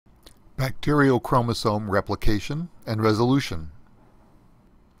Bacterial chromosome replication and resolution.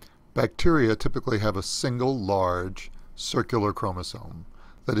 Bacteria typically have a single large circular chromosome.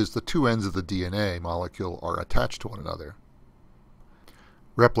 That is, the two ends of the DNA molecule are attached to one another.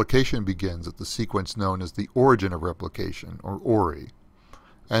 Replication begins at the sequence known as the origin of replication, or ORI,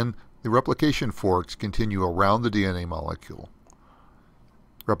 and the replication forks continue around the DNA molecule.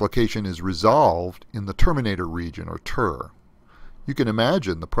 Replication is resolved in the terminator region, or TER. You can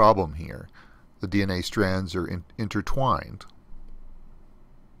imagine the problem here. The DNA strands are intertwined.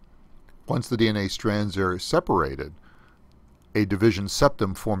 Once the DNA strands are separated, a division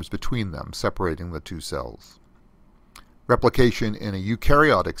septum forms between them, separating the two cells. Replication in a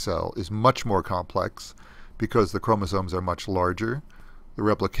eukaryotic cell is much more complex because the chromosomes are much larger, the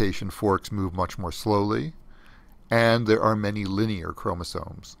replication forks move much more slowly, and there are many linear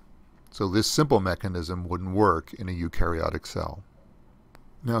chromosomes. So this simple mechanism wouldn't work in a eukaryotic cell.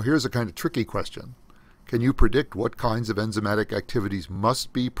 Now here's a kind of tricky question. Can you predict what kinds of enzymatic activities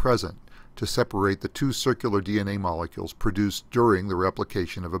must be present to separate the two circular DNA molecules produced during the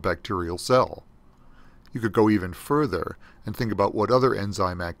replication of a bacterial cell? You could go even further and think about what other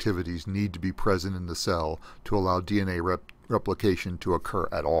enzyme activities need to be present in the cell to allow DNA replication to occur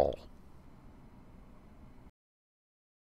at all.